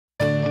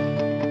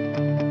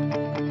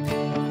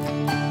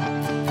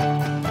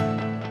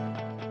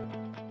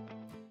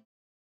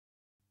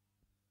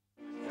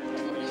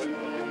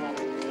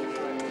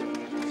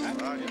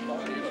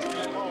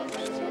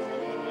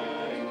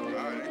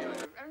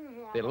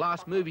Their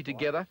last movie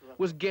together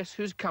was Guess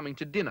Who's Coming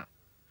to Dinner.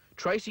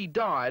 Tracy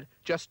died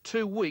just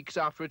 2 weeks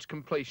after its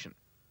completion,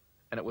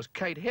 and it was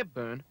Kate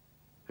Hepburn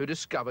who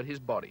discovered his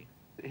body.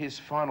 His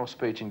final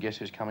speech in Guess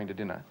Who's Coming to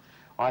Dinner,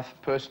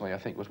 personally, I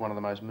think was one of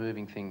the most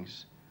moving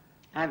things.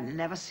 I've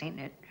never seen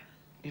it.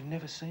 You've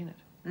never seen it?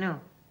 No.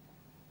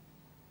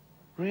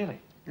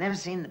 Really? Never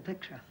seen the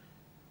picture.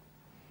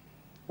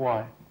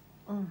 Why?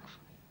 Oh,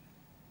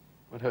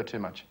 It hurt too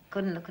much.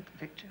 couldn't look at the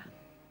picture.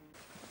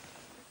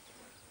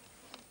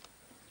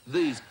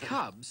 These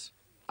cubs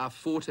are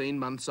 14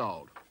 months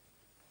old.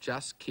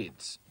 Just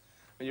kids.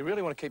 But you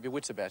really want to keep your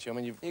wits about you. I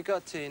mean, You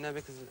got to, you know,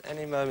 because at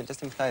any moment,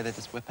 just in play, they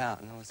just whip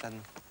out, and all of a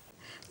sudden...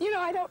 You know,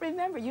 I don't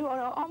remember. You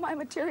know all my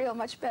material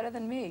much better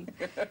than me.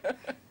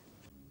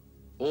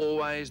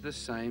 Always the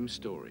same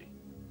story.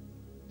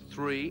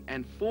 3-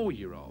 and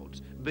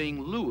 4-year-olds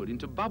being lured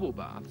into bubble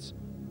baths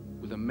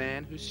with a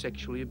man who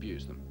sexually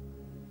abused them.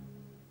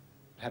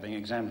 Having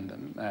examined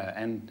them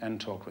and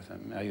talked with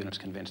them, our unit's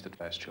convinced that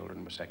those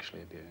children were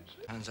sexually abused.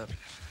 Hands up.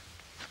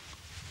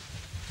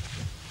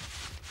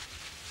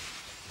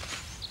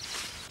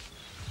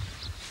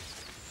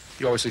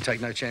 You obviously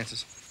take no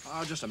chances.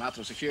 Oh, just a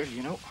matter of security,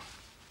 you know.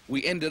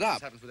 We ended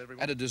up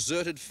at a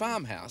deserted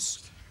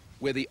farmhouse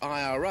where the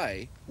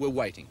IRA were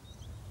waiting.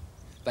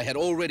 They had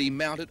already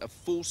mounted a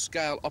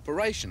full-scale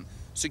operation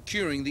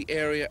securing the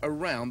area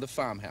around the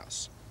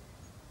farmhouse.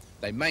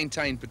 They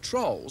maintained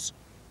patrols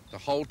the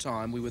whole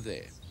time we were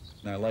there.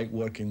 I like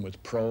working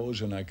with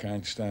pros, and I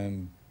can't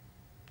stand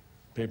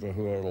people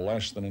who are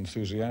less than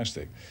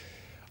enthusiastic.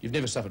 You've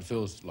never suffered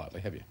fools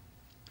lightly, have you?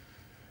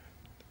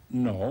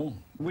 No.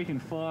 We can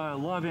fire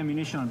live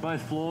ammunition on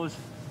both floors.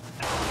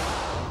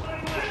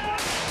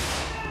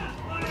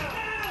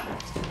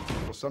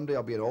 Well, someday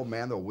I'll be an old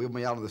man that'll wheel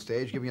me out on the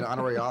stage, give me an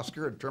honorary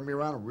Oscar, and turn me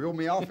around and reel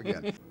me off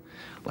again.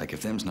 Like,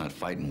 if them's not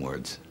fighting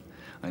words,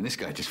 I mean, this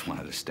guy just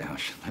wanted a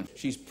stoush.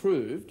 She's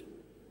proved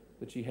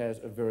that she has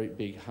a very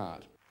big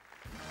heart.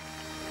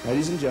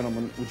 Ladies and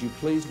gentlemen, would you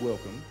please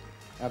welcome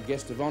our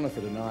guest of honour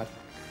for tonight,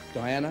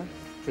 Diana,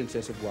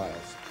 Princess of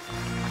Wales.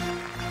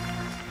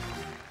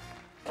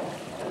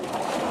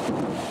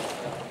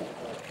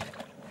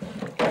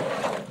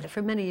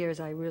 For many years,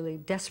 I really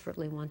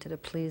desperately wanted to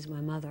please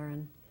my mother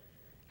and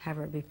have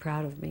her be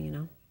proud of me, you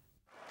know.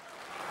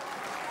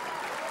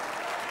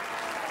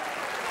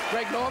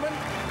 Greg Norman,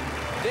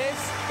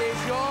 this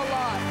is your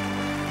life.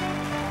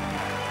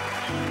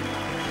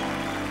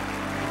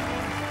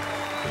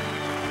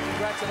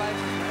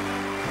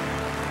 Congratulations.